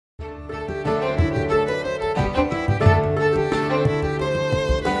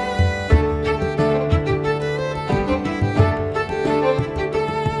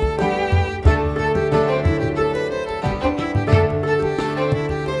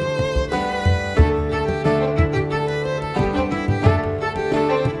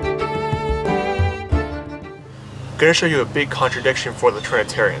going to show you a big contradiction for the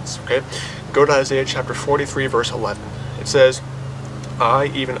Trinitarians. Okay, go to Isaiah chapter 43, verse 11. It says,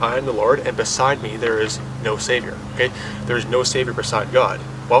 I, even I am the Lord, and beside me there is no Savior. Okay, there is no Savior beside God.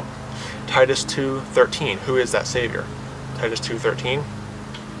 Well, Titus 2:13, who is that Savior? Titus 2:13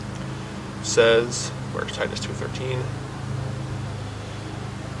 says, where's Titus 2:13?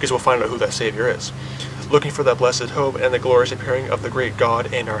 Because we'll find out who that Savior is. Looking for that blessed hope and the glorious appearing of the great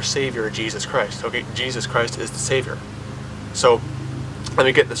God and our Savior, Jesus Christ. Okay, Jesus Christ is the Savior. So, let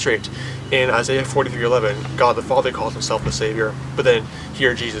me get this straight. In Isaiah 43:11, God the Father calls himself the Savior, but then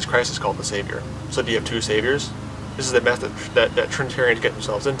here Jesus Christ is called the Savior. So do you have two Saviors? This is the method that Trinitarians get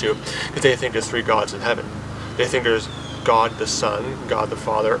themselves into, because they think there's three gods in heaven. They think there's God the Son, God the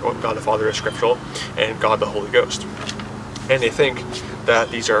Father, or God the Father is scriptural, and God the Holy Ghost. And they think that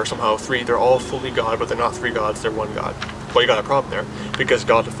these are somehow three, they're all fully God, but they're not three gods, they're one God. Well, you got a problem there, because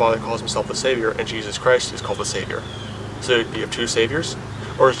God the Father calls himself the Savior, and Jesus Christ is called the Savior. So do you have two Saviors?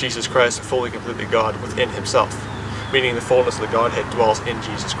 Or is Jesus Christ fully, completely God within himself? Meaning the fullness of the Godhead dwells in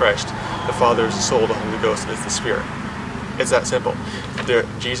Jesus Christ. The Father is the soul, the Holy Ghost is the Spirit. It's that simple.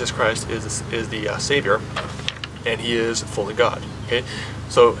 Jesus Christ is the Savior, and he is fully God. Okay,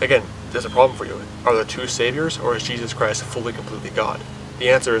 so again, there's a problem for you. Are there two Saviors, or is Jesus Christ fully, completely God? The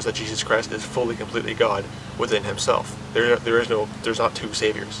answer is that Jesus Christ is fully, completely God within himself. There's not two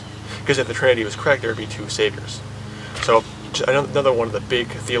Saviors. Because if the Trinity was correct, there would be two Saviors. So another one of the big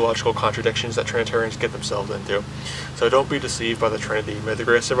theological contradictions that Trinitarians get themselves into. So don't be deceived by the Trinity. May the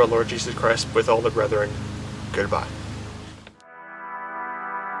grace of our Lord Jesus Christ with all the brethren. Goodbye.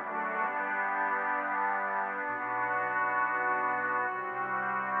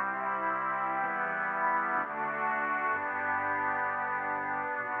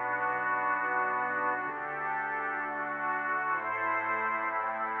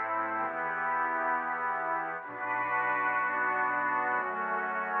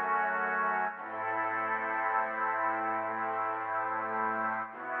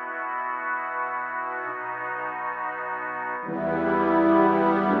 you.